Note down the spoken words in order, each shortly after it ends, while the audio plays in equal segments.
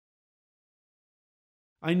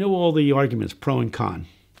I know all the arguments, pro and con.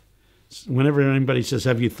 Whenever anybody says,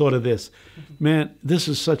 have you thought of this? Man, this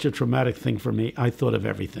is such a traumatic thing for me. I thought of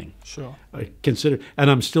everything. Sure.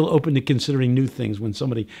 And I'm still open to considering new things when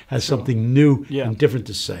somebody has something new and different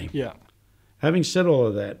to say. Yeah. Having said all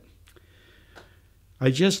of that,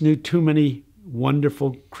 I just knew too many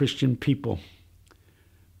wonderful Christian people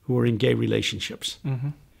who were in gay relationships. Mm-hmm.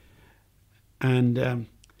 And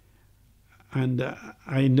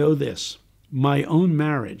I know this. My own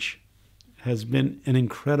marriage has been an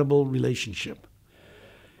incredible relationship.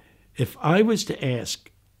 If I was to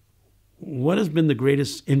ask, what has been the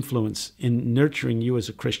greatest influence in nurturing you as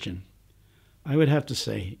a Christian, I would have to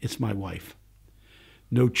say it's my wife.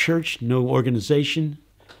 No church, no organization,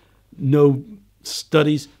 no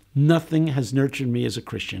studies, nothing has nurtured me as a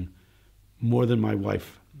Christian more than my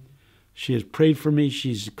wife. She has prayed for me,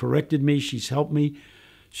 she's corrected me, she's helped me,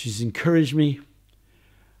 she's encouraged me.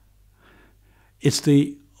 It's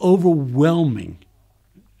the overwhelming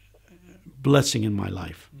blessing in my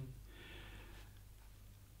life.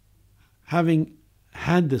 Having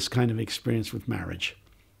had this kind of experience with marriage,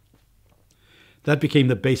 that became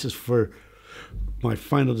the basis for my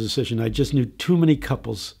final decision. I just knew too many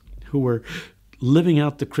couples who were living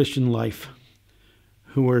out the Christian life,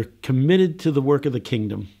 who were committed to the work of the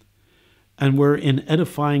kingdom, and were in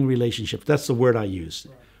edifying relationships. That's the word I used.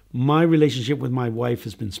 Right. My relationship with my wife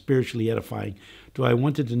has been spiritually edifying. Do I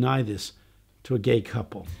want to deny this to a gay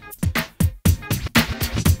couple?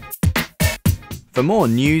 For more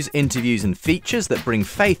news, interviews and features that bring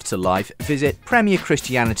faith to life, visit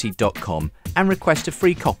premierchristianity.com and request a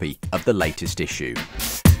free copy of the latest issue.